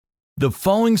The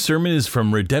following sermon is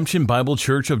from Redemption Bible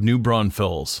Church of New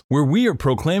Braunfels, where we are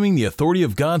proclaiming the authority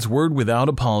of God's Word without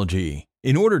apology,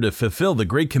 in order to fulfill the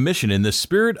Great Commission in the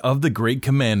spirit of the Great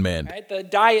Commandment. Right? The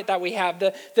diet that we have,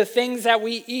 the things that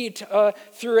we eat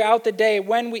throughout the day,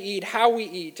 when we eat, how we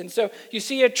eat. And so you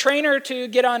see a trainer to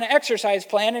get on an exercise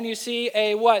plan, and you see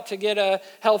a what to get a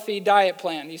healthy diet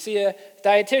plan. You see a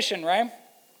dietitian, right?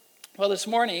 Well, this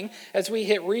morning, as we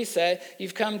hit reset,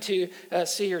 you've come to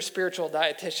see your spiritual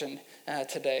dietitian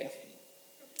today.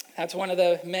 That's one of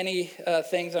the many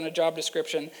things on a job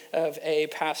description of a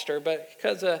pastor, but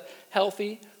because a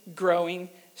healthy, growing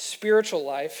spiritual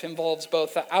life involves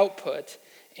both the output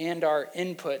and our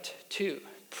input too.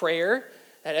 Prayer,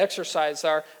 that exercise,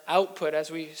 our output as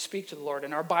we speak to the Lord,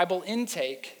 and our Bible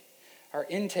intake. Our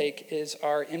intake is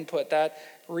our input, that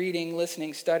reading,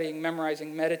 listening, studying,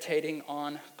 memorizing, meditating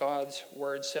on God's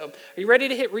word. So are you ready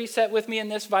to hit reset with me in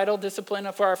this vital discipline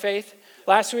of our faith?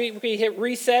 Last week we hit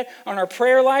reset on our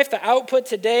prayer life, the output.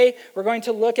 Today we're going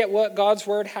to look at what God's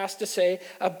word has to say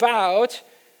about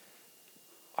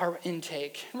our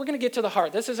intake. We're going to get to the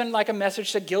heart. This isn't like a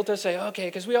message to guilt us, say, okay,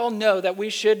 because we all know that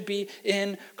we should be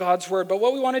in God's word. But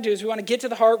what we want to do is we want to get to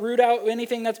the heart, root out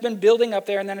anything that's been building up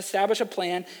there, and then establish a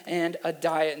plan and a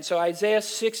diet. And so Isaiah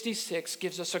 66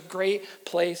 gives us a great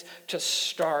place to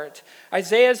start.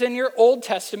 Isaiah is in your Old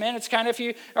Testament. It's kind of, if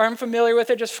you are unfamiliar with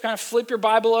it, just kind of flip your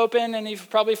Bible open, and you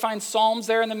probably find Psalms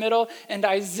there in the middle. And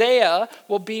Isaiah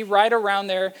will be right around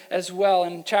there as well.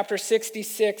 And chapter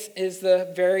 66 is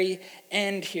the very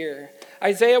end here.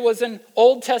 Isaiah was an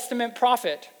Old Testament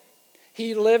prophet.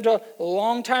 He lived a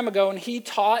long time ago, and he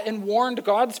taught and warned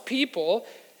God's people,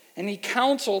 and he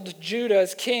counseled Judah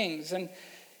as kings. And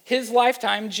his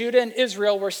lifetime, Judah and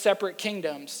Israel were separate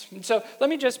kingdoms. And so let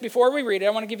me just, before we read it,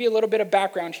 I want to give you a little bit of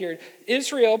background here.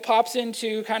 Israel pops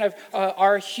into kind of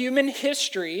our human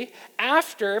history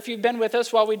after, if you've been with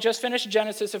us while we just finished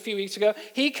Genesis a few weeks ago,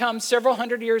 he comes several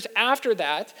hundred years after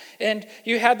that. And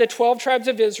you had the 12 tribes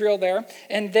of Israel there,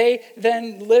 and they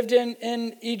then lived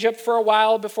in Egypt for a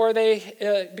while before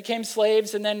they became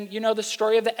slaves. And then you know the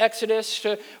story of the Exodus,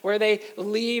 where they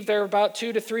leave. They're about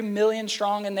 2 to 3 million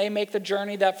strong, and they make the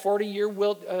journey, that 40-year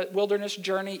wilderness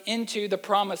journey into the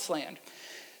promised land.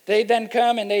 They then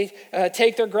come and they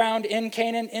take their ground in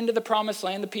Canaan into the promised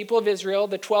land, the people of Israel.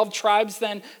 The 12 tribes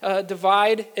then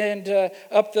divide and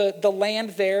up the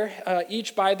land there,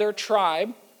 each by their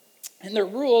tribe. And they're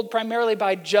ruled primarily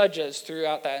by judges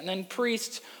throughout that. And then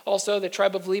priests also, the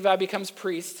tribe of Levi becomes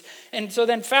priests. And so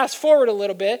then fast forward a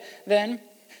little bit, then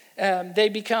they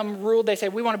become ruled, they say,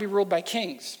 we want to be ruled by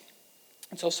kings.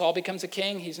 And so Saul becomes a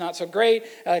king. He's not so great.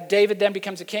 David then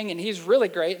becomes a king, and he's really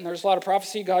great. And there's a lot of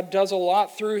prophecy. God does a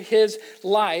lot through his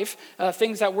life,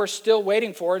 things that we're still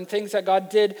waiting for, and things that God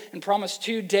did and promised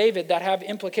to David that have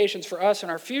implications for us and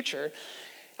our future.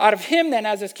 Out of him then,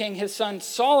 as his king, his son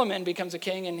Solomon becomes a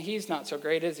king, and he's not so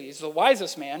great, is he? He's the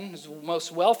wisest man, he's the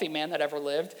most wealthy man that ever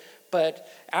lived. But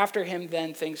after him,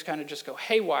 then things kind of just go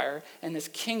haywire, and this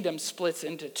kingdom splits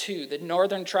into two. The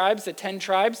northern tribes, the 10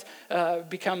 tribes,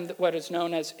 become what is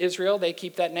known as Israel. They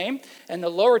keep that name. And the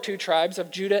lower two tribes of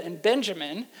Judah and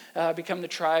Benjamin become the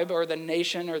tribe or the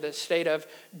nation or the state of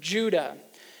Judah.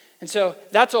 And so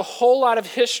that's a whole lot of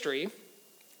history.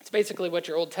 It's basically what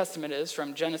your Old Testament is,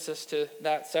 from Genesis to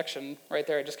that section right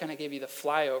there. I just kind of gave you the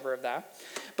flyover of that.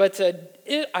 But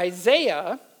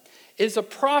Isaiah is a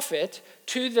prophet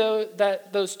to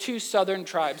those two southern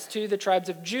tribes, to the tribes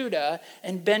of Judah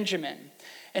and Benjamin.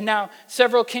 And now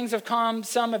several kings have come.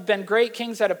 Some have been great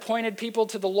kings that have pointed people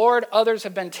to the Lord. Others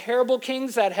have been terrible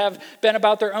kings that have been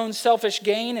about their own selfish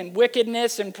gain and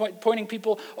wickedness and pointing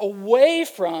people away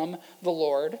from the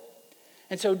Lord.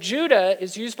 And so Judah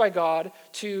is used by God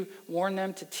to warn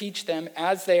them, to teach them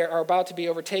as they are about to be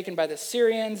overtaken by the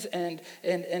Syrians and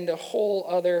a whole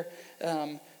other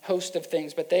host of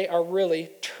things. But they are really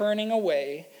turning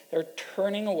away. They're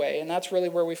turning away. And that's really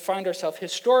where we find ourselves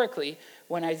historically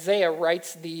when Isaiah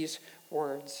writes these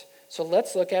words. So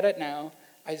let's look at it now.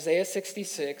 Isaiah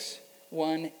 66,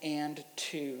 1 and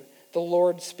 2. The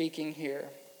Lord speaking here.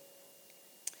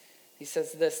 He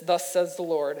says this, "Thus says the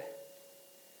Lord,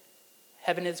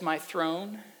 heaven is my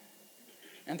throne,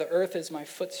 and the earth is my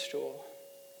footstool.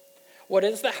 What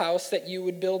is the house that you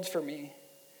would build for me?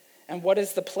 And what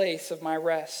is the place of my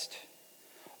rest?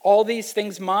 All these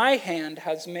things my hand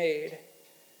has made,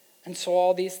 and so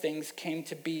all these things came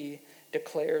to be,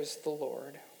 declares the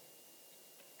Lord.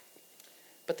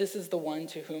 But this is the one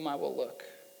to whom I will look,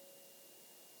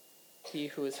 he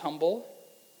who is humble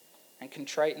and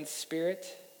contrite in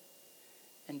spirit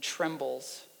and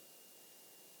trembles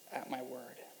at my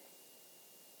word."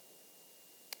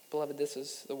 Beloved, this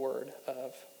is the word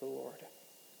of the Lord.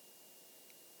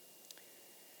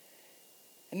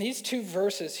 And these two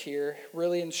verses here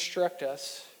really instruct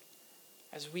us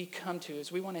as we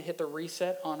want to hit the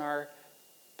reset on our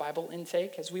Bible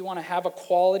intake, as we want to have a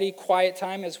quality, quiet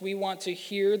time, as we want to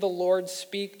hear the Lord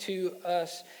speak to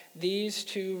us. These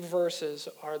two verses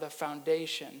are the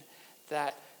foundation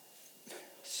that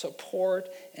support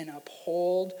and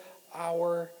uphold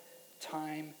our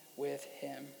time with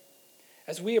him.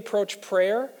 As we approach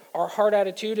prayer, our heart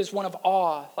attitude is one of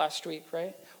awe last week,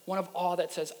 right? One of awe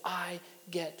that says, I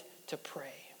get to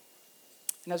pray.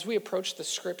 And as we approach the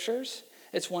scriptures,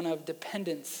 it's one of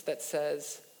dependence that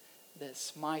says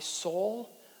this: my soul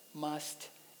must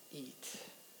eat.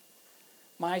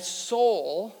 My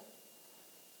soul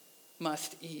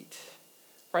must eat.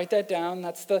 Write that down.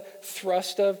 That's the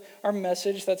thrust of our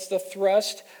message. That's the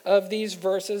thrust of these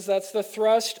verses. That's the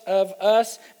thrust of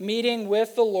us meeting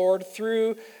with the Lord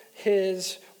through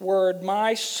his word.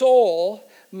 My soul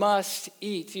must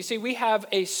eat. You see, we have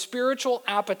a spiritual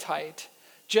appetite,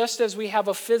 just as we have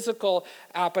a physical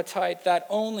appetite that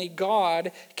only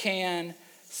God can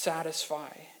satisfy.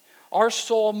 Our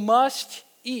soul must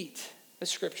eat, the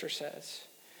scripture says.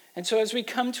 And so as we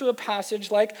come to a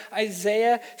passage like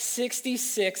Isaiah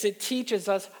 66, it teaches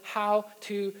us how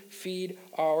to feed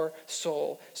our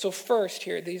soul. So first,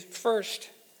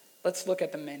 let's look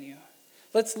at the menu.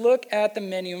 Let's look at the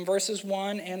menu in verses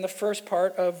 1 and the first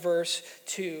part of verse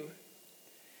 2.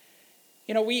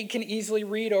 You know, we can easily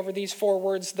read over these 4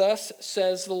 words, thus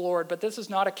says the Lord, but this is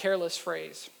not a careless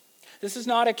phrase. This is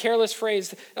not a careless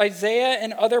phrase. Isaiah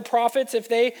and other prophets, if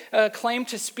they claim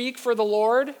to speak for the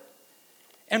Lord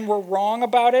and were wrong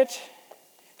about it,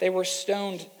 they were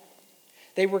stoned.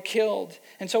 They were killed.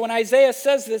 And so when Isaiah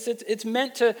says this, it's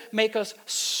meant to make us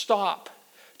stop,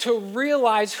 to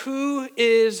realize who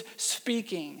is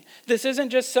speaking. This isn't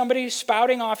just somebody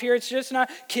spouting off here. It's just not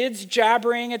kids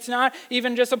jabbering. It's not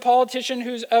even just a politician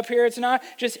who's up here. It's not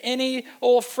just any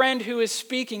old friend who is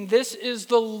speaking. This is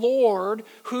the Lord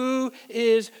who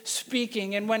is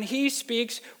speaking. And when he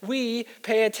speaks, we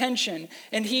pay attention.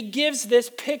 And he gives this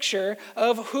picture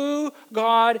of who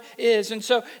God is. And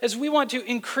so as we want to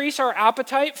increase our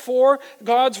appetite for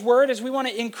God's word, as we want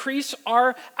to increase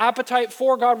our appetite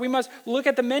for God, we must look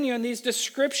at the menu and these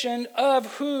description of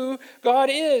who God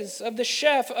is, of the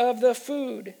chef of the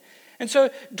food. And so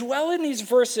dwell in these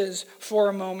verses for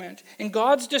a moment in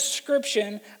God's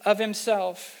description of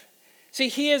himself. See,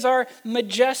 he is our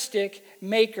majestic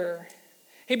maker.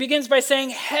 He begins by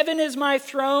saying, heaven is my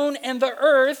throne and the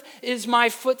earth is my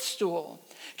footstool.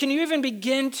 Can you even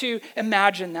begin to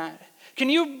imagine that? Can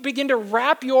you begin to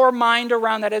wrap your mind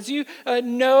around that as you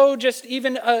know just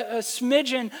even a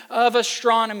smidgen of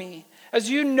astronomy? As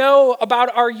you know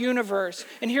about our universe,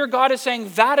 and here God is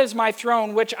saying, that is my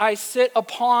throne, which I sit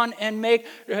upon and make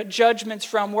judgments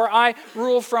from, where I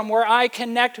rule from, where I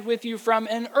connect with you from.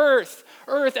 And earth,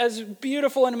 as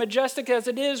beautiful and majestic as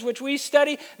it is, which we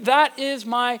study, that is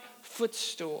my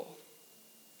footstool.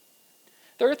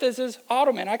 The earth is his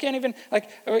ottoman. I can't even,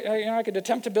 I could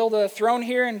attempt to build a throne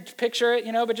here and picture it,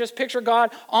 but just picture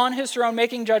God on his throne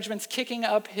making judgments, kicking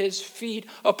up his feet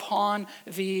upon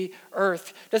the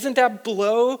earth. Doesn't that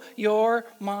blow your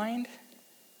mind?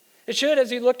 It should,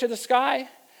 as you look to the sky,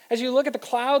 as you look at the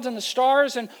clouds and the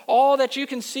stars and all that you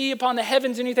can see upon the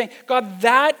heavens, and you think, God,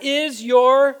 that is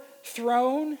your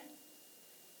throne?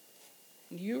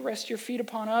 And you rest your feet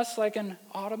upon us like an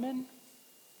ottoman?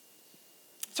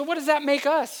 So what does that make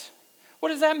us? What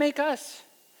does that make us?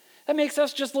 That makes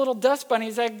us just little dust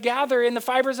bunnies that gather in the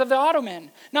fibers of the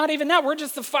ottoman. Not even that, we're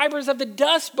just the fibers of the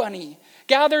dust bunny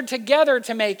gathered together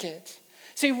to make it.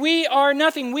 See, we are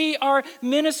nothing. We are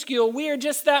minuscule. We are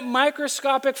just that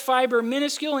microscopic fiber,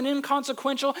 minuscule and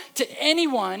inconsequential to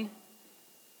anyone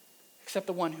except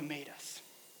the one who made us,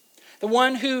 the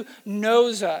one who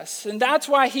knows us. And that's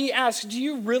why he asks, do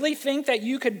you really think that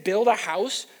you could build a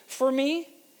house for me?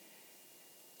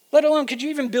 Let alone, could you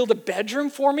even build a bedroom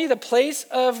for me, the place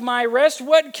of my rest?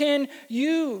 What can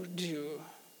you do?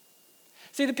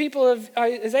 See, the people of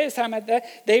Isaiah's time,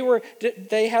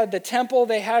 they had the temple,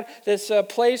 they had this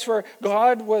place where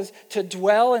God was to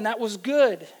dwell, and that was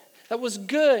good. That was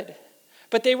good.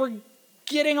 But they were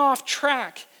getting off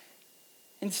track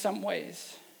in some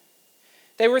ways.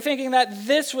 They were thinking that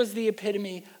this was the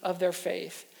epitome of their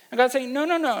faith. And God's saying,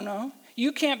 no.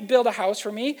 You can't build a house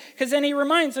for me. Because then he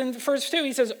reminds in verse 2,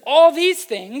 he says, all these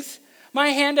things my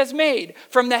hand has made.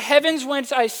 From the heavens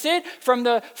whence I sit, from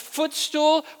the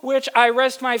footstool which I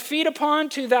rest my feet upon,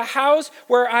 to the house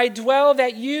where I dwell,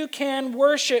 that you can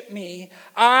worship me.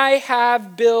 I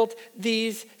have built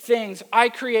these things. I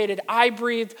created, I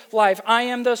breathed life. I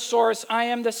am the source, I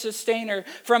am the sustainer.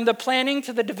 From the planning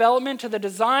to the development, to the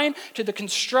design, to the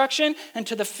construction, and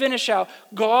to the finish out,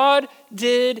 God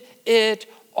did it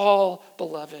all,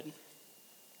 beloved.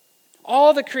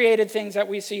 All the created things that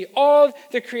we see, all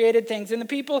the created things. And the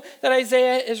people that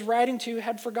Isaiah is writing to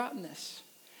had forgotten this.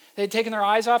 They had taken their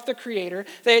eyes off the Creator.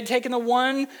 They had taken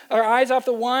eyes off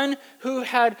the one who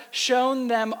had shown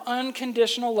them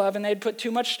unconditional love, and they had put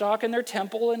too much stock in their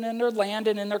temple and in their land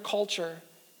and in their culture.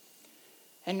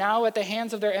 And now at the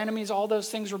hands of their enemies, all those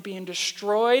things were being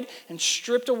destroyed and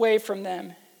stripped away from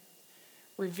them,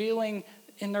 revealing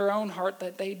in their own heart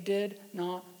that they did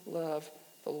not love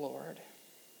the Lord.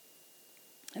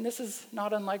 And this is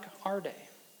not unlike our day.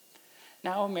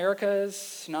 Now America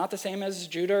is not the same as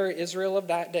Judah or Israel of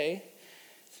that day.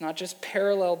 It's not just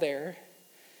parallel there.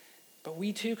 But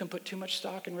we too can put too much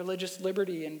stock in religious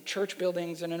liberty and church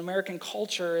buildings and in American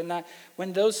culture, and that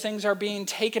when those things are being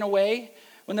taken away,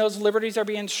 when those liberties are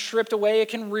being stripped away, it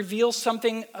can reveal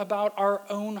something about our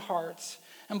own hearts.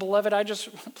 And beloved, I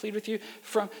just plead with you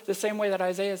from the same way that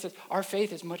Isaiah says, our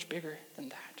faith is much bigger than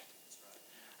that.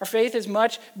 Our faith is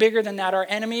much bigger than that. Our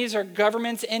enemies, our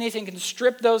governments, anything can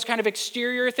strip those kind of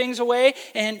exterior things away,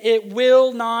 and it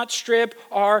will not strip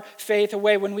our faith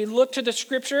away. When we look to the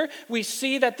scripture, we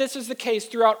see that this is the case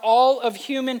throughout all of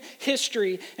human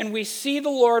history. And we see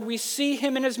the Lord, we see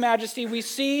him in his majesty, we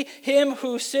see him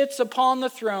who sits upon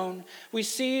the throne. We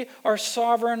see our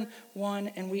sovereign one,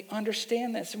 and we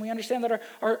understand this. And we understand that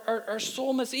our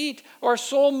soul must eat. Our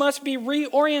soul must be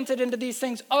reoriented into these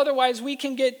things. Otherwise, we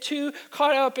can get too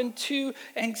caught up and too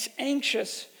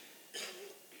anxious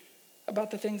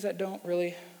about the things that don't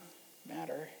really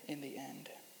matter in the end.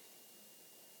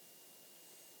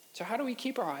 So how do we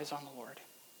keep our eyes on the Lord?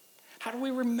 How do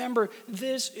we remember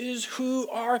this is who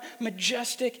our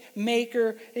majestic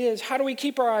maker is? How do we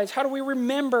keep our eyes? How do we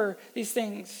remember these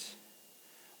things?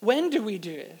 When do we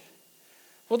do it?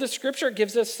 Well, the scripture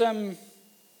gives us some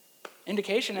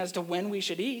indication as to when we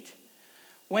should eat.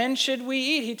 When should we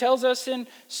eat? He tells us in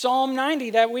Psalm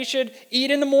 90 that we should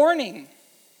eat in the morning.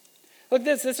 Look at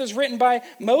this. This is written by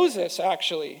Moses,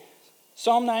 actually.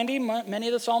 Psalm 90, many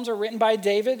of the Psalms are written by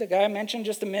David, the guy I mentioned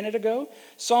just a minute ago.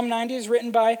 Psalm 90 is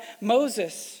written by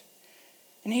Moses.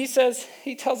 And he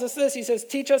tells us this. He says,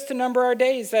 teach us to number our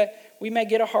days that we may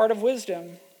get a heart of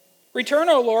wisdom. Return,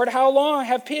 O Lord, how long?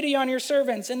 Have pity on your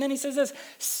servants. And then he says this,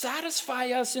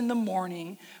 satisfy us in the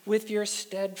morning with your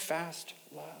steadfast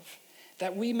love,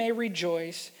 that we may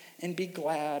rejoice and be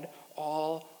glad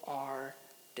all our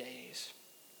days.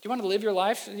 Do you want to live your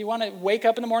life? Do you want to wake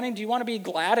up in the morning? Do you want to be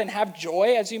glad and have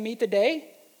joy as you meet the day?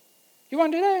 You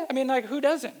want to do that? I mean, like, who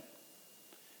doesn't?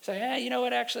 Say, you know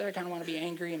what, actually, I kind of want to be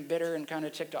angry and bitter and kind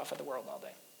of ticked off at the world all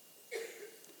day.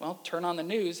 Well, turn on the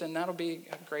news, and that'll be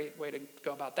a great way to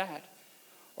go about that.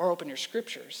 Or open your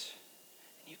scriptures,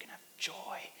 and you can have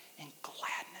joy and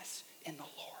gladness in the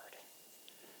Lord.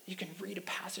 You can read a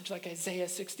passage like Isaiah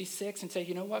 66 and say,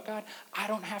 you know what, God? I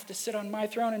don't have to sit on my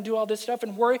throne and do all this stuff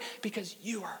and worry because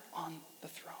you are on the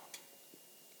throne.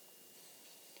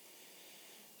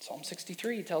 Psalm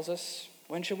 63 tells us,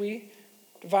 when should we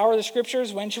devour the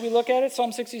scriptures? When should we look at it?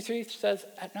 Psalm 63 says,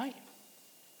 at night.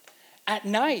 At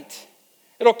night.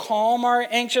 It'll calm our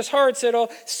anxious hearts.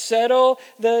 It'll settle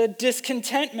the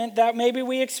discontentment that maybe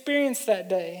we experienced that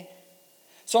day.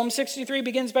 Psalm 63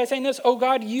 begins by saying this, "O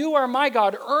God, you are my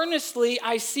God. Earnestly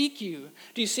I seek you."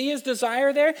 Do you see his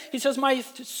desire there? He says, my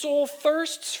soul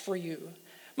thirsts for you.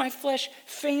 My flesh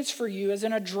faints for you as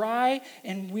in a dry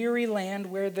and weary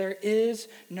land where there is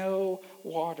no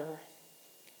water.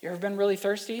 You ever been really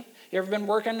thirsty? You ever been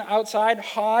working outside,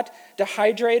 hot,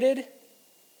 dehydrated?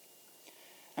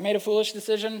 I made a foolish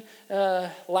decision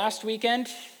last weekend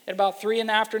at about 3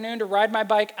 p.m. to ride my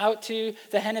bike out to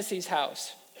the Hennessy's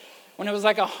house when it was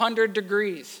like 100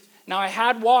 degrees. Now I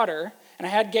had water and I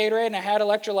had Gatorade and I had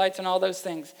electrolytes and all those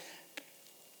things,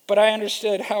 but I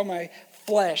understood how my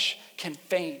flesh can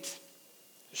faint.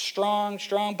 Strong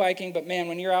biking, but man,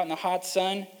 when you're out in the hot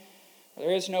sun,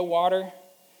 there is no water,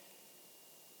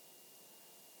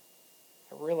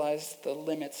 I realized the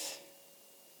limits.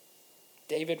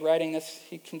 David writing this,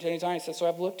 he continues on, he says, "So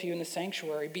I've looked to you in the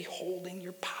sanctuary, beholding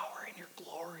your power and your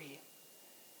glory.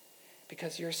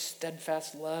 Because your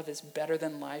steadfast love is better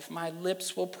than life. My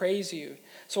lips will praise you.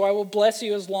 So I will bless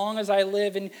you as long as I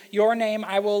live. In your name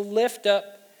I will lift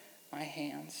up my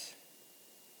hands."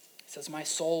 He says, "My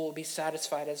soul will be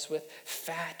satisfied as with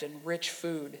fat and rich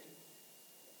food.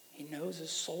 He knows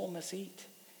his soul must eat.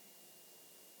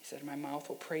 He said, my mouth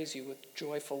will praise you with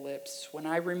joyful lips when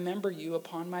I remember you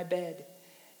upon my bed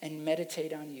and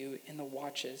meditate on you in the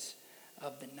watches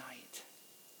of the night.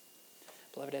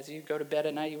 Beloved, as you go to bed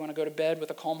at night, you want to go to bed with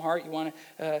a calm heart.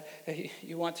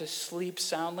 You want to sleep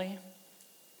soundly.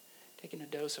 Taking a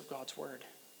dose of God's word.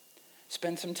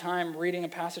 Spend some time reading a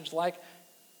passage like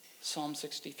Psalm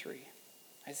 63,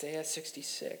 Isaiah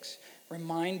 66.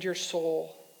 Remind your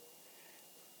soul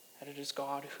that it is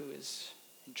God who is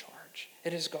in charge.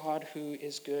 It is God who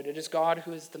is good. It is God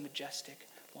who is the majestic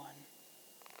one.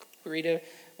 We read it.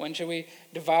 When should we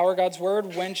devour God's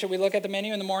word? When should we look at the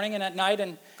menu in the morning and at night?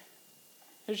 And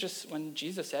here's just when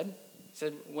Jesus said. He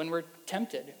said, when we're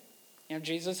tempted.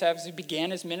 Jesus, as he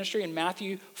began his ministry in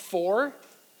Matthew 4,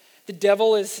 the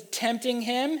devil is tempting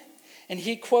him. And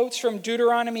he quotes from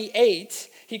Deuteronomy 8.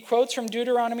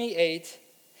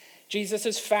 Jesus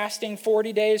is fasting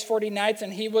 40 days, 40 nights,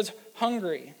 and he was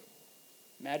hungry.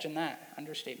 Imagine that.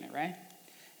 Understatement, right?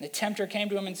 And the tempter came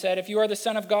to him and said, if you are the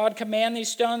Son of God, command these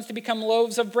stones to become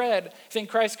loaves of bread. Think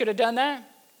Christ could have done that? I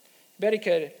bet he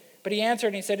could. But he answered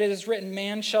and he said, it is written,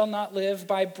 man shall not live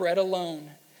by bread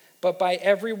alone, but by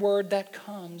every word that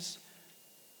comes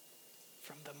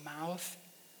from the mouth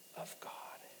of God.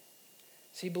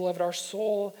 See, beloved, our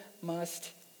soul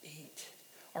must eat.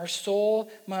 Our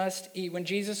soul must eat. When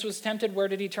Jesus was tempted, where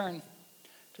did he turn?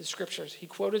 To the scriptures. He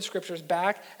quoted scriptures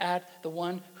back at the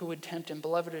one who would tempt him.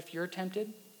 Beloved, if you're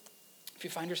tempted, if you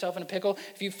find yourself in a pickle,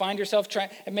 if you find yourself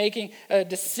making a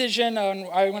decision on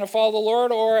I want to follow the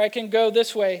Lord or I can go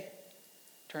this way,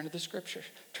 turn to the scripture.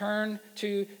 Turn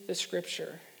to the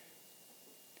scripture.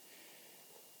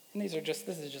 And this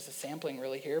is just a sampling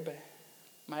really here, but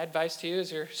my advice to you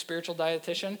as your spiritual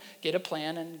dietitian, get a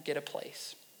plan and get a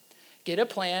place. Get a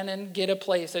plan and get a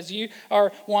place. As you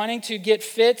are wanting to get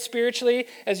fit spiritually,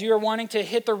 as you are wanting to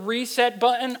hit the reset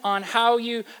button on how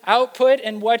you output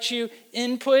and what you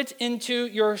input into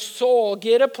your soul,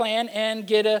 get a plan and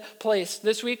get a place.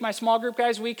 This week, my small group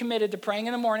guys, we committed to praying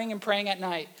in the morning and praying at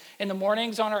night. In the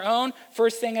mornings on our own,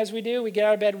 first thing as we do, we get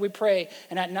out of bed, we pray.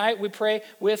 And at night, we pray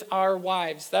with our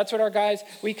wives. That's what our guys,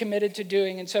 we committed to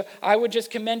doing. And so I would just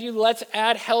commend you, let's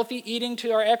add healthy eating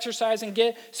to our exercise and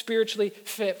get spiritually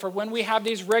fit. For when we have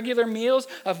these regular meals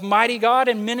of mighty God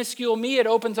and minuscule me, it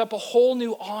opens up a whole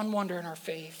new awe and wonder in our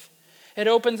faith. It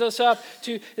opens us up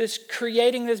to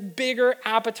creating this bigger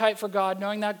appetite for God,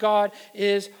 knowing that God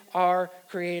is our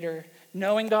creator.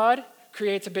 Knowing God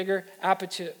creates a bigger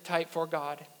appetite for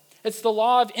God. It's the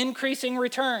law of increasing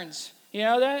returns. You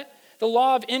know that? The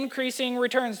law of increasing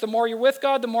returns. The more you're with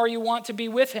God, the more you want to be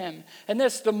with him. And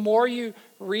the more you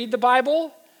read the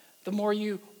Bible, the more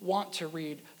you want to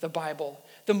read the Bible.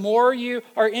 The more you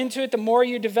are into it, the more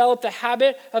you develop the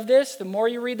habit of this, the more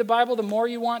you read the Bible, the more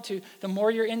you want to. The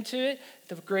more you're into it,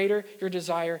 the greater your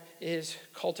desire is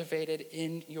cultivated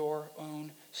in your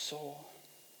own soul.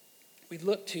 We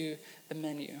look to the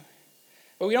menu.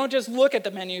 But we don't just look at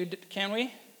the menu, can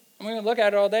we? And we can look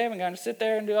at it all day. We're going to sit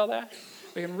there and do all that.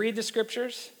 We can read the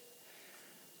scriptures.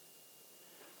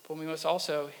 But we must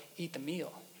also eat the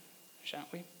meal,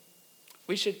 shan't we?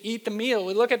 We should eat the meal.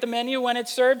 We look at the menu when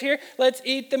it's served here. Let's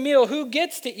eat the meal. Who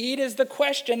gets to eat is the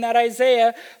question that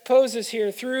Isaiah poses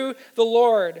here through the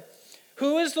Lord.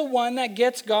 Who is the one that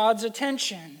gets God's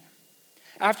attention?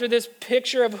 After this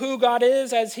picture of who God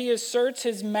is as he asserts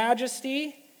his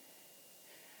majesty,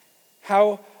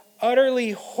 how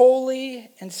utterly holy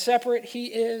and separate he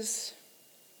is,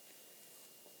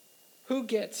 who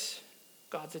gets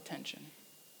God's attention?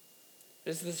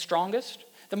 Is it the strongest?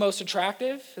 The most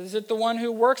attractive? Is it the one who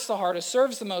works the hardest,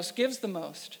 serves the most, gives the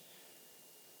most?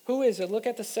 Who is it? Look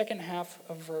at the second half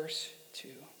of verse 2.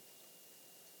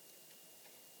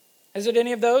 Is it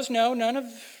any of those? No, none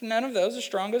of those. The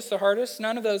strongest, the hardest,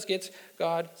 none of those gets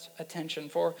God's attention.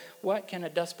 For what can a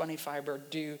dust bunny fiber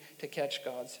do to catch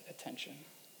God's attention?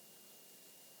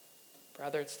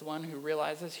 Rather, it's the one who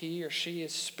realizes he or she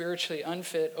is spiritually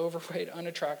unfit, overweight,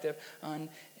 unattractive,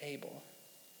 unable.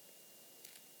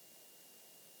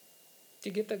 Do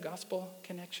you get the gospel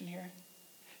connection here?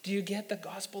 Do you get the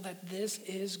gospel that this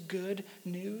is good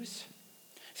news?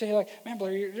 So you're like, man,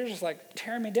 Blair, you're just like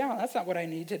tearing me down. That's not what I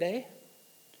need today.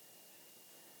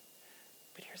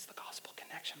 But here's the gospel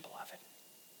connection, beloved.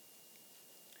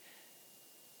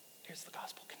 Here's the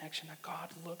gospel connection that God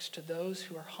looks to those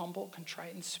who are humble,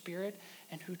 contrite in spirit,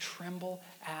 and who tremble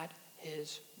at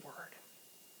his word.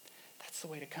 That's the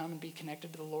way to come and be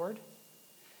connected to the Lord.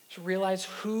 To realize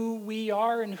who we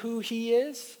are and who he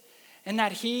is, and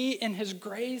that he, in his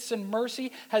grace and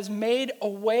mercy, has made a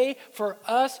way for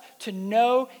us to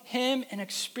know him and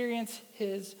experience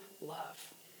his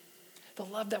love.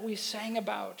 the love that we sang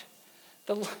about,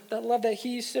 the love that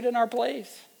he stood in our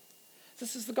place.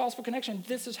 This is the gospel connection.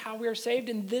 This is how we are saved,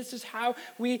 and this is how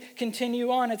we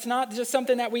continue on. It's not just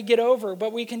something that we get over,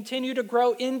 but we continue to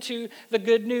grow into the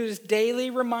good news, daily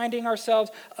reminding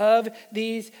ourselves of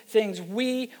these things.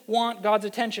 We want God's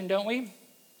attention, don't we?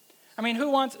 I mean,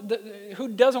 who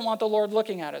doesn't want the Lord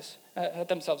looking at us, at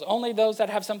themselves? Only those that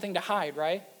have something to hide,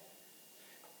 right?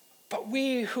 But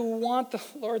we who want the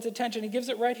Lord's attention, he gives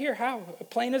it right here. How?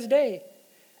 Plain as day.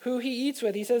 Who he eats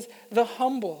with. He says, the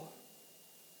humble.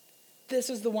 This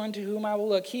is the one to whom I will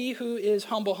look. He who is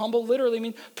humble. Humble literally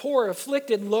means poor,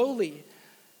 afflicted, lowly.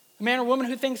 A man or woman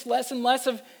who thinks less and less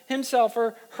of himself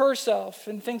or herself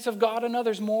and thinks of God and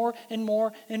others more and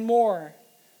more and more.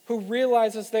 Who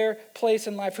realizes their place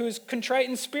in life. Who's contrite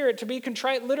in spirit. To be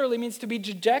contrite literally means to be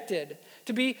dejected.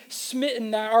 To be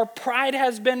smitten, that our pride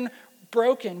has been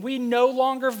broken. We no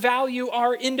longer value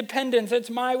our independence. It's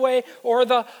my way or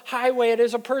the highway. It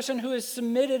is a person who is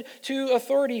submitted to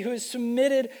authority, who is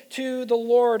submitted to the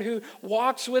Lord, who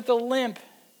walks with a limp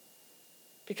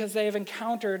because they have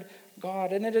encountered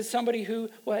God. And it is somebody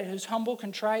who's humble,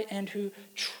 contrite, and who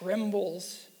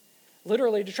trembles.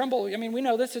 Literally, to tremble. I mean, we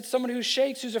know this. It's someone who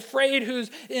shakes, who's afraid, who's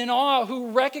in awe,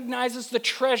 who recognizes the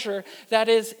treasure that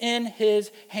is in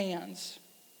his hands.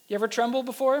 You ever trembled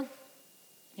before?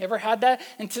 You ever had that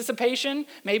anticipation?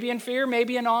 Maybe in fear,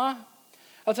 maybe in awe?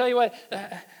 I'll tell you what,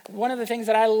 one of the things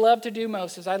that I love to do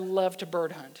most is I love to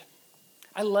bird hunt.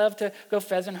 I love to go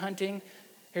pheasant hunting.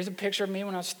 Here's a picture of me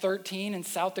when I was 13 in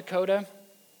South Dakota.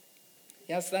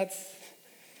 Yes, that's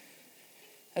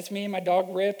me and my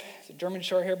dog Rip. It's a German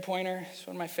short-haired pointer. It's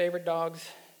one of my favorite dogs.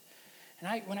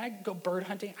 And when I go bird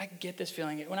hunting, I get this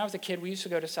feeling. When I was a kid, we used to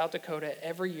go to South Dakota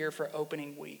every year for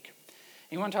opening week.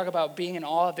 You want to talk about being in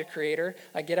awe of the Creator?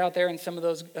 I get out there in some of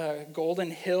those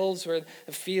golden hills where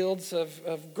the fields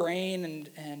of grain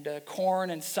and corn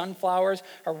and sunflowers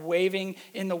are waving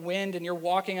in the wind, and you're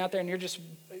walking out there and you're just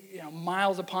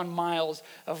miles upon miles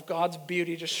of God's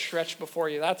beauty just stretched before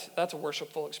you. That's a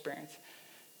worshipful experience.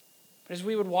 But as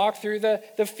we would walk through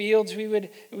the fields, we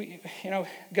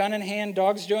gun in hand,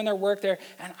 dogs doing their work there,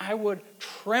 and I would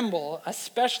tremble,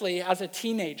 especially as a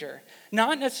teenager.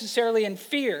 Not necessarily in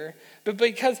fear, but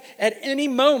because at any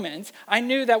moment, I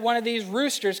knew that one of these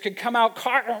roosters could come out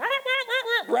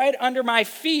right under my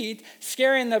feet,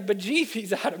 scaring the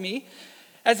bejeebies out of me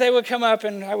as they would come up,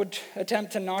 and I would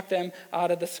attempt to knock them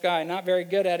out of the sky. Not very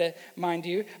good at it, mind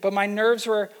you, but my nerves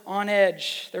were on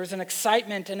edge. There was an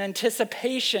excitement and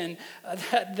anticipation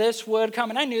that this would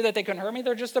come, and I knew that they couldn't hurt me.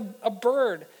 They're just a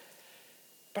bird.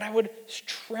 But I was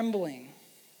trembling.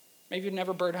 Maybe you've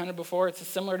never bird hunted before. It's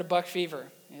similar to buck fever.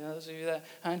 Those of you that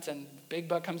hunt and the big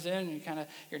buck comes in, and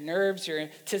your nerves, you're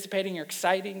anticipating, you're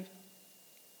exciting.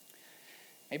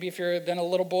 Maybe if you're then a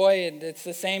little boy, and it's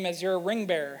the same as you're a ring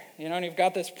bearer, and you've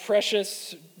got this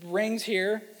precious rings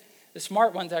here. The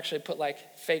smart ones actually put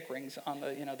like fake rings on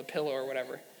the pillow or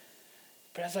whatever.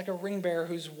 But it's like a ring bearer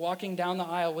who's walking down the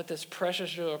aisle with this precious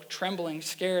jewel, trembling,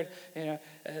 scared,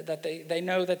 that they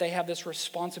know that they have this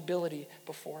responsibility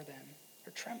before them.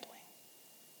 They're trembling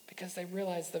because they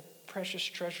realize the precious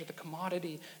treasure, the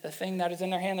commodity, the thing that is in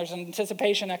their hand. There's an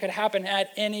anticipation that could happen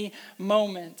at any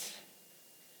moment.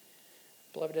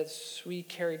 Beloved, as we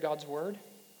carry God's word,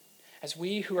 as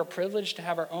we who are privileged to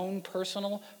have our own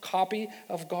personal copy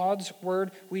of God's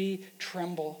word, we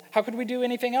tremble. How could we do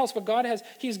anything else? But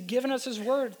he's given us his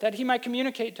word that he might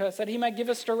communicate to us, that he might give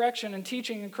us direction and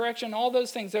teaching and correction, all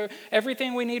those things.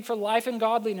 Everything we need for life and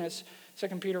godliness, 2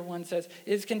 Peter 1 says,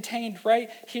 is contained right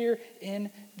here in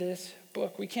this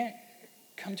book. We can't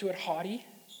come to it haughty.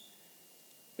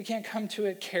 We can't come to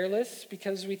it careless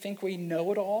because we think we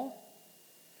know it all.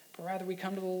 But rather we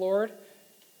come to the Lord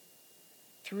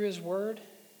through his word,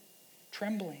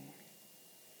 trembling,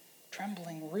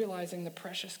 realizing the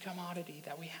precious commodity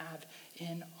that we have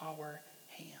in our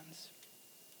hands.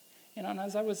 And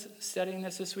as I was studying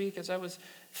this week, as I was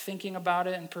thinking about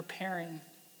it and preparing,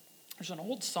 there's an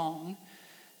old song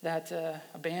that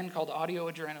a band called Audio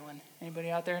Adrenaline.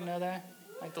 Anybody out there know that?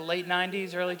 Like the late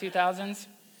 90s, early 2000s?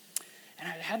 And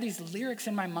I had these lyrics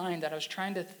in my mind that I was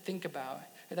trying to think about.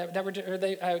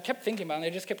 I kept thinking about, and they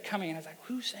just kept coming. And I was like,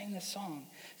 who sang this song?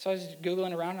 So I was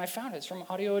Googling around, and I found it. It's from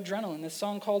Audio Adrenaline, this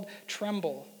song called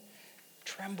Tremble.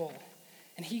 Tremble.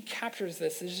 And he captures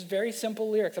this. It's just very simple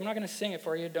lyrics. I'm not going to sing it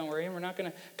for you, don't worry. We're not going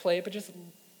to play it, but just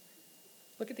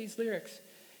look at these lyrics.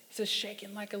 He says,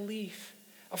 shaken like a leaf,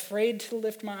 afraid to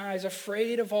lift my eyes,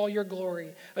 afraid of all your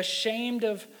glory, ashamed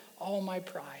of all my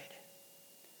pride.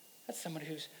 That's somebody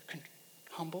who's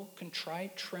humble,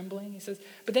 contrite, trembling. He says,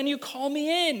 but then you call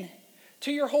me in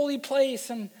to your holy place,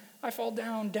 and I fall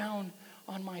down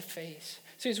on my face.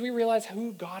 See, as we realize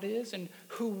who God is and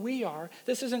who we are,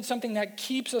 this isn't something that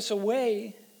keeps us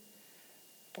away,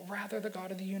 but rather the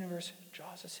God of the universe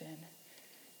draws us in.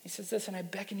 He says this, and I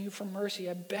beckon you for mercy.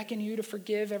 I beckon you to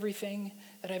forgive everything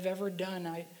that I've ever done.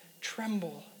 I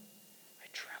tremble.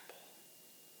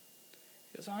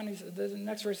 He goes on, the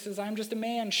next verse says, I'm just a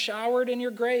man showered in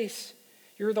your grace.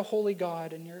 You're the holy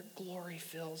God, and your glory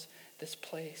fills this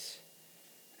place.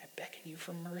 I beckon you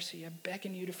for mercy. I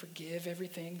beckon you to forgive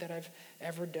everything that I've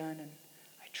ever done, and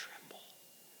I tremble.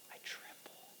 I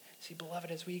tremble. See,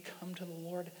 beloved, as we come to the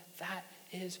Lord, that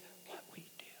is what we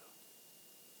do.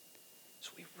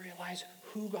 So we realize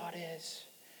who God is.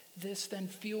 This then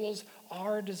fuels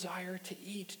our desire to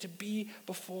eat, to be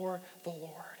before the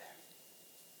Lord.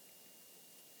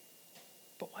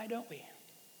 But why don't we?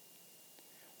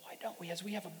 Why don't we? As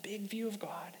we have a big view of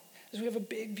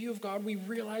God, we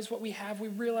realize what we have. We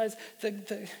realize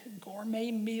the gourmet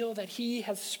meal that he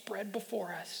has spread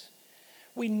before us.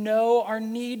 We know our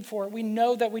need for it. We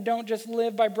know that we don't just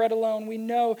live by bread alone. We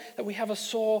know that we have a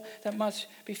soul that must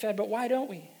be fed. But why don't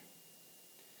we?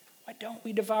 Why don't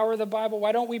we devour the Bible?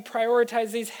 Why don't we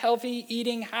prioritize these healthy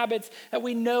eating habits that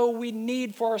we know we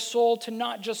need for our soul to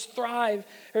not just thrive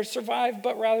or survive,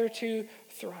 but rather to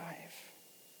thrive?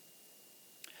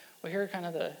 Well, here are kind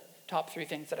of the top 3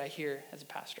 things that I hear as a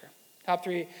pastor. Top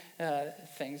 3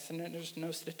 things, and there's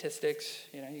no statistics.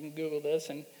 You can Google this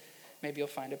and maybe you'll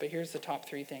find it. But here's the top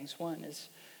 3 things. One is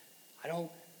I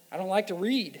don't like to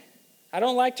read. I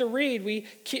don't like to read.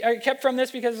 I kept from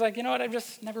this because, I've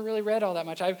just never really read all that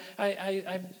much. I'm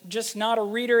just not a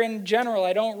reader in general.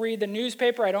 I don't read the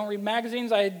newspaper. I don't read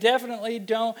magazines. I definitely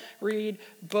don't read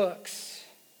books.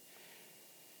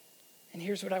 And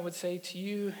here's what I would say to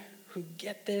you who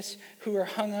get this, who are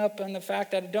hung up on the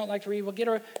fact that I don't like to read. Well, get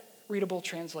a readable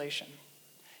translation.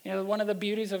 One of the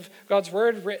beauties of God's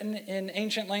word written in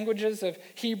ancient languages of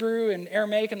Hebrew and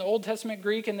Aramaic and the Old Testament,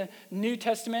 Greek and the New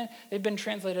Testament, they've been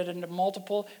translated into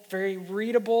multiple, very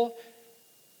readable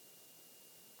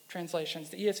translations,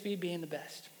 the ESV being the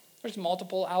best. There's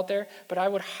multiple out there, but I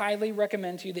would highly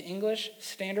recommend to you the English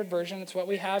Standard Version. It's what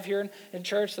we have here in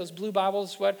church. Those blue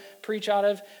Bibles, what preach out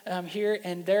of here.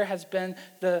 And there has been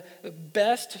the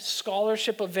best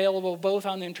scholarship available both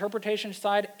on the interpretation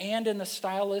side and in the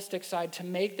stylistic side to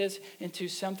make this into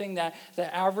something that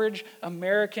the average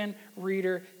American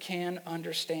reader can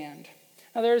understand.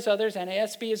 Now there's others.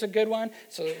 NASB is a good one.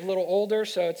 It's a little older,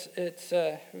 so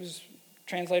it was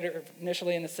translated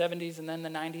initially in the 70s and then the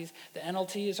 90s. The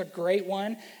NLT is a great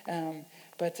one,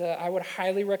 but I would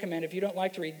highly recommend, if you don't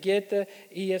like to read, get the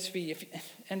ESV.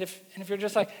 If you're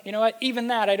just like, you know what, even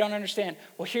that I don't understand.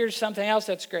 Well, here's something else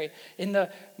that's great. In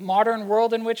the modern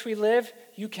world in which we live,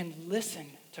 you can listen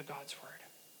to God's word.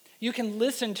 You can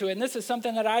listen to it, and this is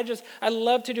something that I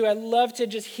love to do. I love to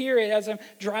just hear it as I'm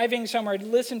driving somewhere,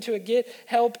 listen to it, get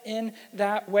help in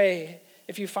that way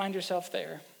if you find yourself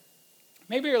there.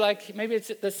 Maybe it's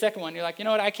the second one. You're like, you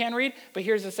know what, I can read, but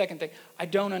here's the second thing. I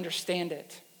don't understand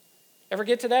it. Ever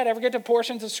get to that? Ever get to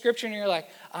portions of scripture and you're like,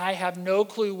 I have no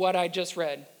clue what I just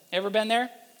read? Ever been there?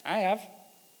 I have.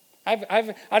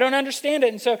 I don't understand it.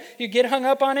 And so you get hung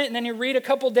up on it and then you read a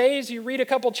couple days, you read a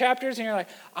couple chapters and you're like,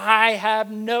 I have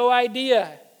no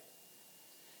idea.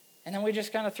 And then we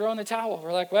just kind of throw in the towel.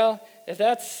 We're like, well, if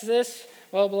that's this,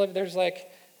 well, there's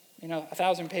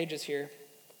 1,000 pages here.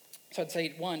 So I'd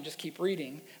say, one, just keep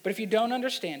reading. But if you don't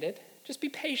understand it, just be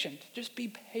patient. Just be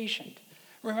patient.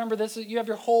 Remember this, you have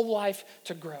your whole life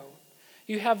to grow.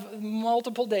 You have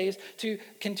multiple days to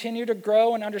continue to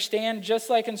grow and understand. Just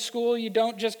like in school, you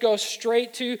don't just go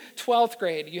straight to 12th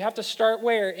grade. You have to start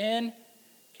where? In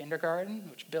kindergarten,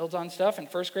 which builds on stuff, in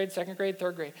first grade, second grade,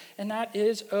 third grade. And that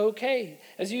is okay.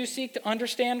 As you seek to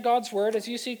understand God's word, as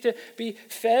you seek to be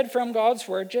fed from God's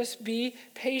word, just be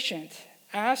patient.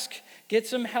 Ask, get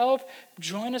some help,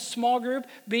 join a small group,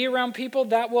 be around people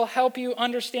that will help you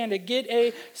understand it. Get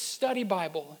a study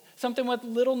Bible, something with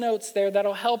little notes there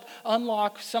that'll help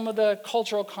unlock some of the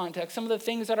cultural context, some of the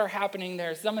things that are happening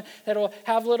there, some that'll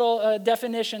have little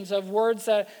definitions of words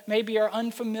that maybe are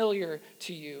unfamiliar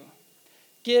to you.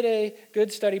 Get a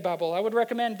good study Bible. I would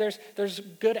recommend there's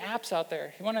good apps out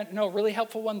there. You want to know a really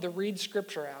helpful one, the Read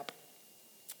Scripture app.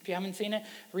 If you haven't seen it,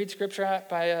 Read Scripture app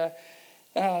by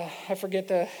I forget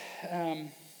the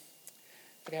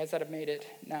guys that have made it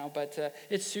now, but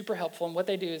it's super helpful. And what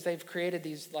they do is they've created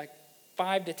these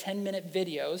 5 to 10 minute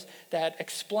videos that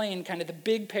explain kind of the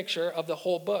big picture of the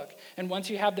whole book. And once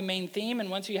you have the main theme and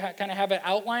once you kind of have it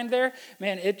outlined there,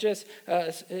 man,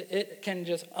 it can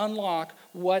just unlock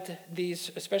what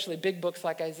these, especially big books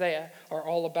like Isaiah, are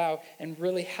all about and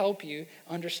really help you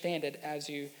understand it as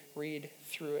you read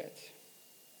through it.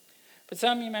 But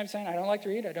some of you might be saying, I don't like to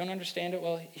read, I don't understand it.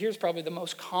 Well, here's probably the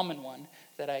most common one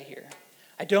that I hear.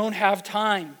 I don't have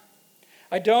time.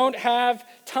 I don't have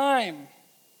time.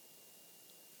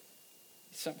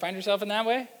 So find yourself in that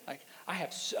way? Like, I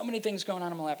have so many things going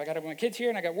on in my life. I got my kids here,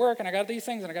 and I got work, and I got these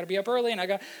things, and I got to be up early, and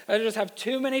I just have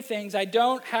too many things. I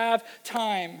don't have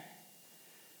time.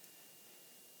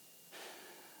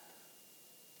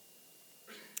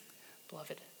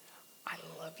 Beloved, I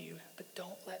love you, but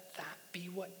don't let that be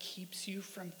what keeps you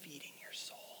from feeding your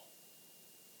soul.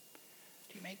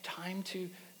 Do you make time to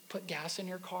put gas in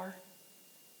your car?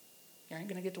 You aren't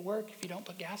going to get to work if you don't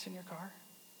put gas in your car.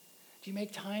 Do you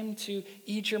make time to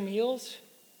eat your meals?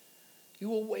 You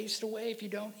will waste away if you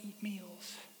don't eat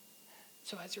meals.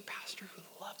 So as your pastor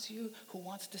who loves you, who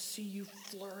wants to see you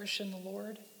flourish in the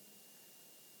Lord,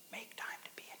 make time to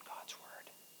be in God's word.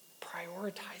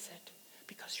 Prioritize it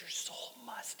because your soul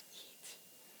must eat.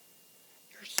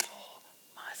 Your soul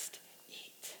must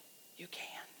eat. You can.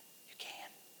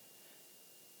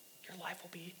 Your life will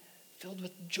be filled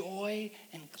with joy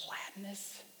and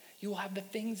gladness. You will have the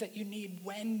things that you need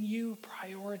when you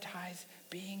prioritize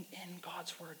being in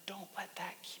God's word. Don't let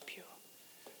that keep you.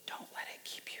 Don't let it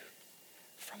keep you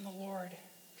from the Lord.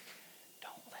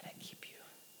 Don't let it keep you.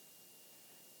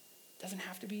 It doesn't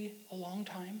have to be a long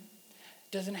time.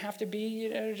 It doesn't have to be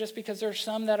just because there's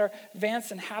some that are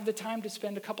advanced and have the time to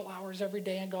spend a couple hours every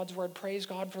day in God's word. Praise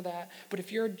God for that. But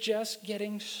if you're just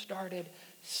getting started,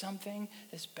 something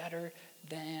is better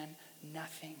than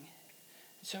nothing.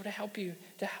 So to help you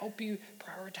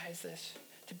prioritize this,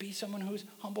 to be someone who's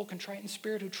humble, contrite in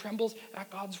spirit, who trembles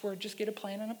at God's word, just get a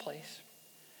plan and a place.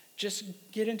 Just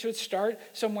get into it, start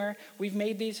somewhere. We've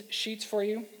made these sheets for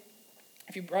you.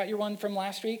 If you brought your one from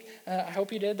last week, I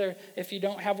hope you did. If you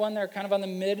don't have one, they're kind of on the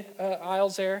mid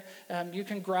aisles there. You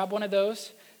can grab one of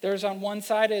those. There's on one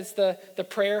side is the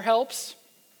prayer helps.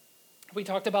 We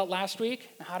talked about last week,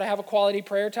 how to have a quality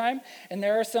prayer time. And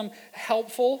there are some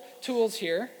helpful tools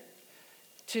here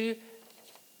to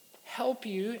help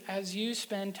you as you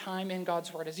spend time in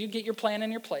God's word, as you get your plan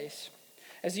in your place,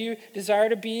 as you desire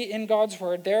to be in God's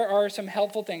word. There are some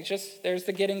helpful things. There's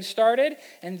the getting started,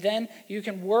 and then you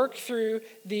can work through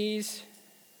these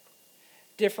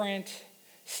different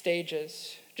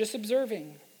stages, just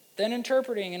observing, then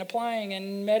interpreting and applying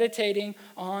and meditating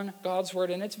on God's word.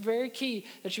 And it's very key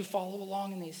that you follow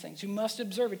along in these things. You must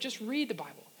observe it. Just read the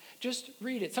Bible. Just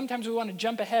read it. Sometimes we want to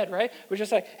jump ahead, right? We're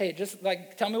just like, hey, just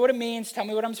like tell me what it means, tell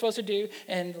me what I'm supposed to do,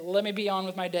 and let me be on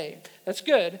with my day. That's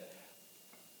good,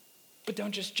 but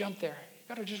don't just jump there.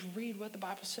 You got to just read what the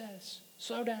Bible says.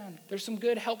 Slow down. There's some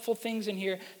good, helpful things in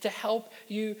here to help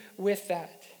you with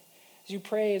that. As you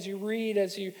pray, as you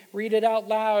read it out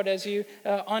loud, as you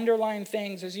underline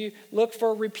things, as you look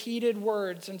for repeated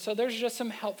words. And so there's just some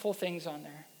helpful things on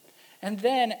there. And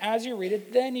then as you read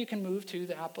it, then you can move to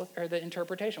the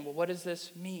interpretation. Well, what does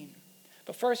this mean?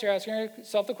 But first you're asking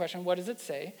yourself the question, what does it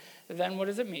say? Then what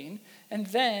does it mean? And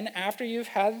then after you've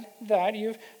had that,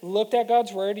 you've looked at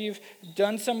God's word, you've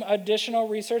done some additional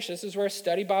research. This is where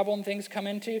study Bible and things come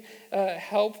into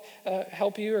help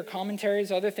you, or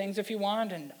commentaries, other things if you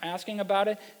want, and asking about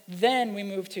it. Then we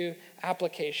move to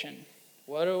application.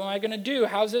 What am I going to do?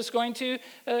 How's this going to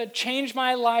change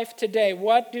my life today?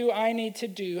 What do I need to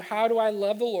do? How do I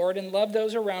love the Lord and love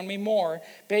those around me more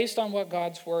based on what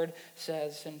God's word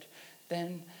says? And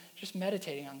then just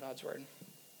meditating on God's word.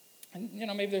 And,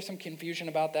 maybe there's some confusion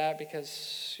about that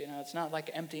because, it's not like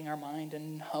emptying our mind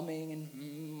and humming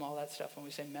and all that stuff when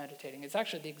we say meditating. It's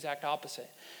actually the exact opposite.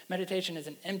 Meditation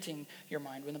isn't emptying your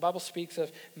mind. When the Bible speaks of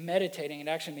meditating, it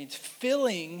actually means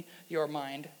filling your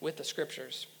mind with the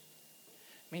scriptures.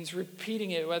 It means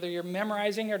repeating it, whether you're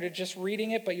memorizing or just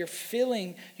reading it, but you're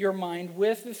filling your mind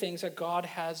with the things that God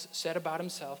has said about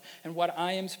himself and what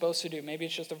I am supposed to do. Maybe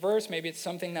it's just a verse. Maybe it's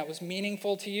something that was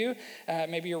meaningful to you.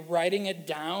 Maybe you're writing it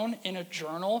down in a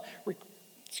journal,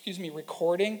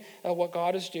 recording what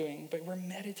God is doing, but we're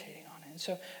meditating on it. And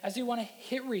so as you want to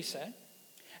hit reset,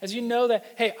 as you know that,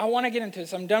 hey, I want to get into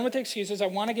this. I'm done with the excuses. I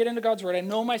want to get into God's word. I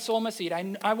know my soul must eat.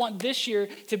 I want this year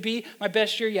to be my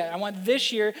best year yet. I want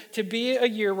this year to be a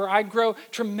year where I grow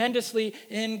tremendously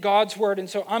in God's word. And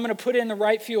so I'm going to put in the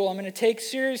right fuel. I'm going to take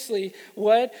seriously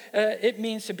what it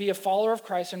means to be a follower of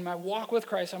Christ, and my walk with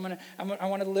Christ. I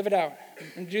want to live it out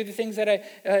and do the things that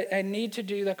I need to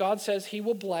do that God says he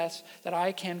will bless, that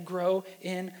I can grow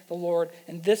in the Lord.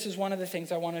 And this is one of the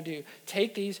things I want to do.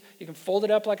 Take these. You can fold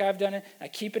it up like I've done it. I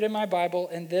keep it in my Bible,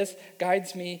 and this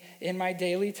guides me in my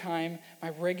daily time,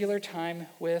 my regular time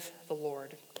with the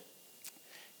Lord.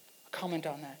 Comment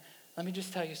on that. Let me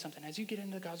just tell you something. As you get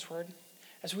into God's word,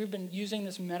 as we've been using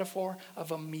this metaphor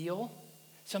of a meal,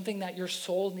 something that your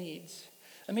soul needs.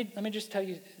 Let me just tell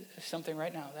you something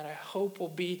right now that I hope will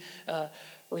be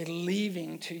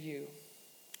relieving to you.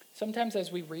 Sometimes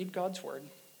as we read God's word,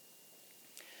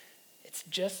 it's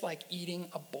just like eating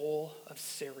a bowl of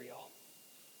cereal.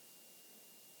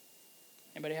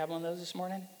 Anybody have one of those this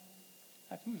morning?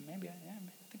 Maybe I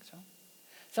think so.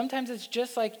 Sometimes it's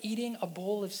just like eating a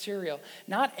bowl of cereal.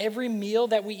 Not every meal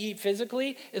that we eat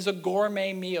physically is a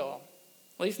gourmet meal.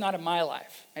 At least not in my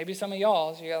life. Maybe some of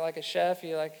y'all, so you got like a chef,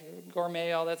 you like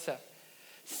gourmet, all that stuff.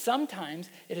 Sometimes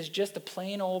it is just a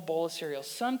plain old bowl of cereal.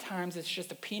 Sometimes it's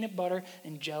just a peanut butter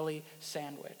and jelly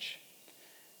sandwich.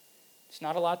 It's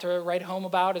not a lot to write home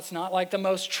about. It's not like the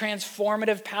most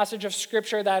transformative passage of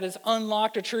Scripture that has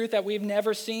unlocked a truth that we've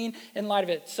never seen in light of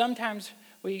it. Sometimes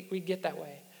we get that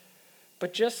way.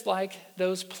 But just like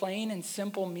those plain and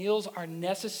simple meals are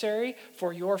necessary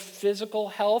for your physical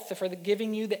health, for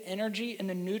giving you the energy and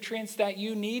the nutrients that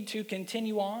you need to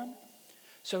continue on,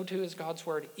 so too is God's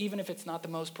word, even if it's not the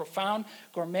most profound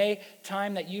gourmet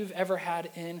time that you've ever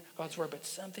had in God's word. But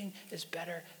something is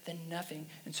better than nothing.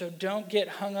 And so don't get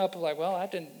hung up like, well, I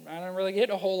didn't really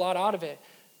get a whole lot out of it.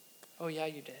 Oh yeah,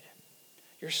 you did.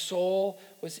 Your soul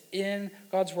was in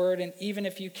God's word, and even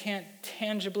if you can't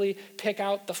tangibly pick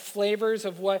out the flavors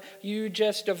of what you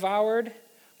just devoured,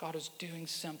 God is doing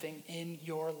something in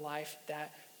your life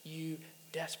that you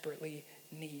desperately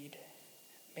need.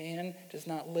 Man does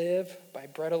not live by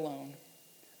bread alone,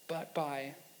 but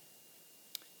by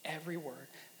every word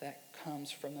that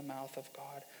comes from the mouth of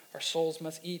God. Our souls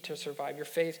must eat to survive. Your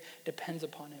faith depends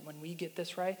upon it. When we get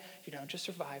this right, you don't just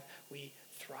survive, we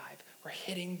thrive. We're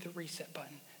hitting the reset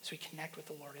button as we connect with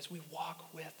the Lord, as we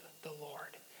walk with the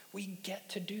Lord. We get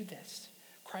to do this.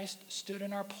 Christ stood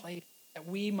in our place that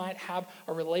we might have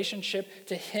a relationship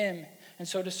to him. And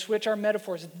so to switch our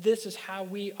metaphors, this is how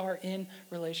we are in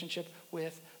relationship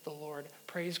with the Lord.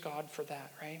 Praise God for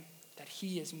that, right? That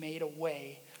he has made a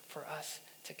way for us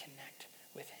to connect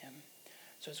with him.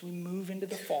 So as we move into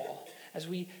the fall, as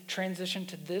we transition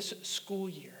to this school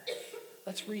year,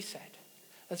 let's reset.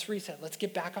 Let's reset. Let's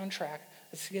get back on track.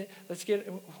 Let's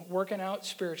get working out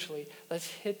spiritually. Let's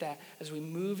hit that as we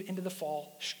move into the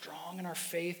fall, strong in our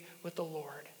faith with the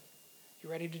Lord. You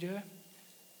ready to do it?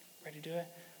 Ready to do it?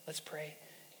 Let's pray,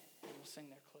 and we'll sing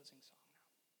their closing song.